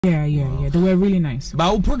Yeah, yeah. They were really nice.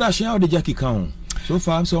 But production, how did Jackie count? So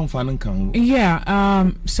far, I'm so fun and count. Yeah.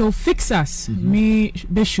 So Fix Us, me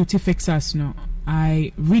be shooty Fix Us. No,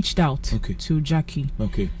 I reached out to Jackie.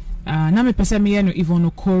 Okay. Na me pese me no Yvonne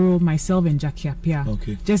Okoro, myself and Jackie Appiah.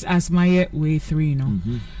 Okay. Just as my way 3, you know.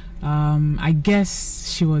 I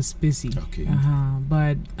guess she was busy. Okay.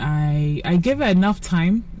 But I gave her enough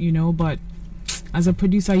time, you know, but as a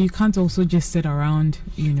producer you can't also just sit around,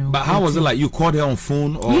 you know. But how was it like? You called her on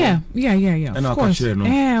phone or Yeah. And of course.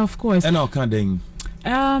 Yeah, of course. And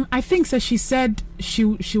I think so. She said she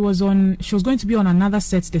was going to be on another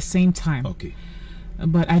set the same time. Okay.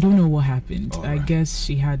 But I don't know what happened. All I right. guess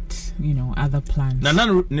she had, you know, other plans. Now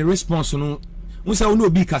the response no we say no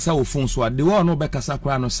be kasa wo phone so the one no be kasa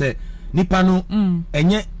kra no say nipa no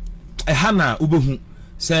enye ehana ubehu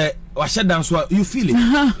say wahye dan so you feel it.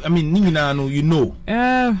 I mean nimina no you know.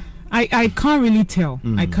 I can't really tell.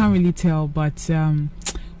 I can't really tell, but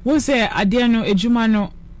we'll say adiano ejuma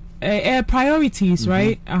no priorities,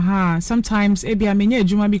 right? Sometimes maybe I mean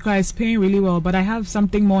ejuma because it's paying really well, but I have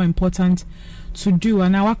something more important to do,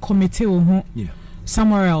 and our committee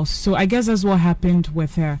somewhere else. So I guess that's what happened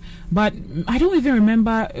with her. But I don't even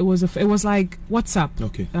remember. It was like WhatsApp,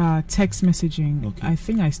 text messaging. Okay. I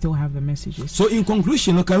think I still have the messages. So in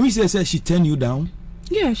conclusion, can we say she turned you down?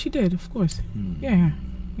 Yeah, she did, of course. Yeah.